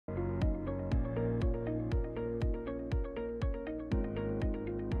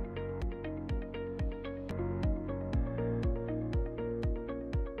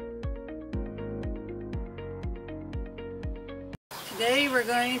Today we're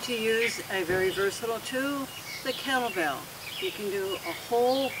going to use a very versatile tool, the kettlebell. You can do a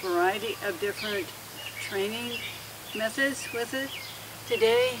whole variety of different training methods with it.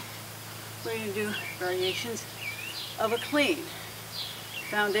 Today we're going to do variations of a clean.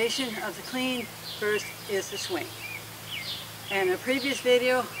 Foundation of the clean first is the swing. And in a previous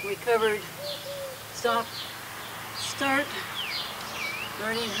video we covered stop, start,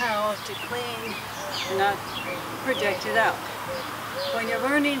 learning how to clean and not project it out. When you're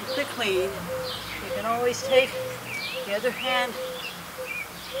learning the clean, you can always take the other hand,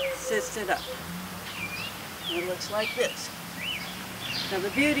 sits it up. And it looks like this. Now the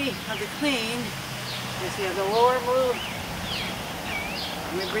beauty of the clean is you have the lower move,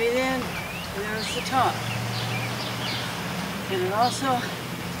 and you breathe in, and there's the top. And it also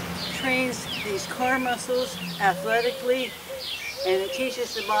trains these core muscles athletically, and it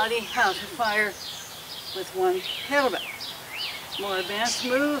teaches the body how to fire with one kettlebell. More advanced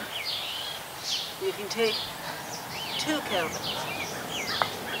move, you can take two kettlebells.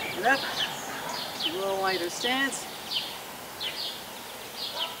 And up, a little wider stance,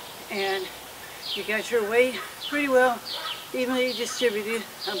 and you got your weight pretty well evenly distributed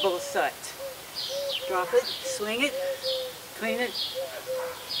on both sides. Drop it, swing it, clean it,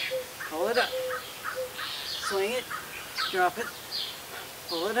 pull it up. Swing it, drop it,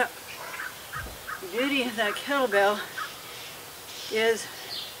 pull it up. The beauty of that kettlebell is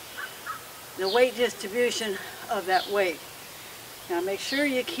the weight distribution of that weight. Now make sure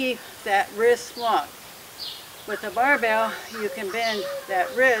you keep that wrist locked. With the barbell, you can bend that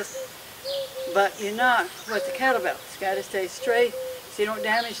wrist, but you're not with the kettlebell. It's got to stay straight so you don't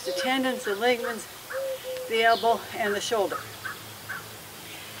damage the tendons, the ligaments, the elbow, and the shoulder.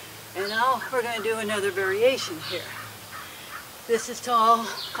 And now we're going to do another variation here. This is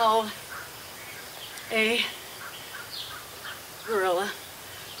called a gorilla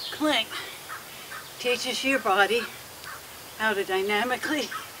clink. Teaches your body how to dynamically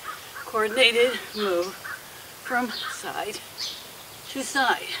coordinated move from side to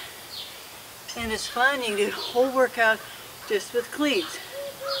side. And it's fun. You can do the whole workout just with cleans.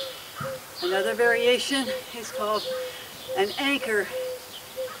 Another variation is called an anchor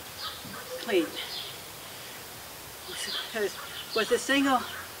clean. Because with a single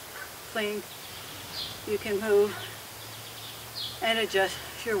clean, you can move and adjust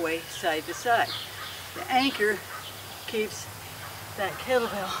your weight side to side. The anchor keeps that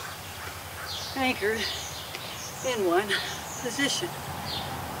kettlebell anchored in one position.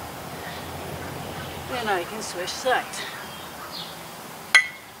 And I can switch sides.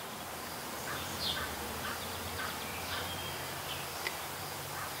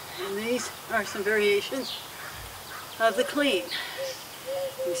 And these are some variations of the clean.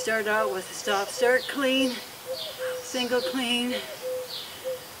 You start out with a stop, start clean, single clean,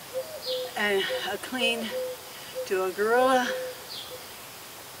 and a clean to a gorilla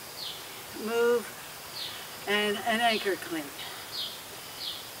move, and an anchor clean.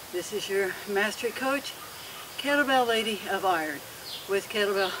 This is your mastery coach, Kettlebell Lady of Iron, with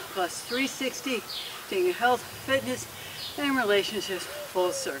Kettlebell Plus 360, taking your health, fitness, and relationships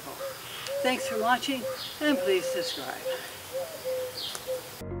full circle. Thanks for watching, and please subscribe.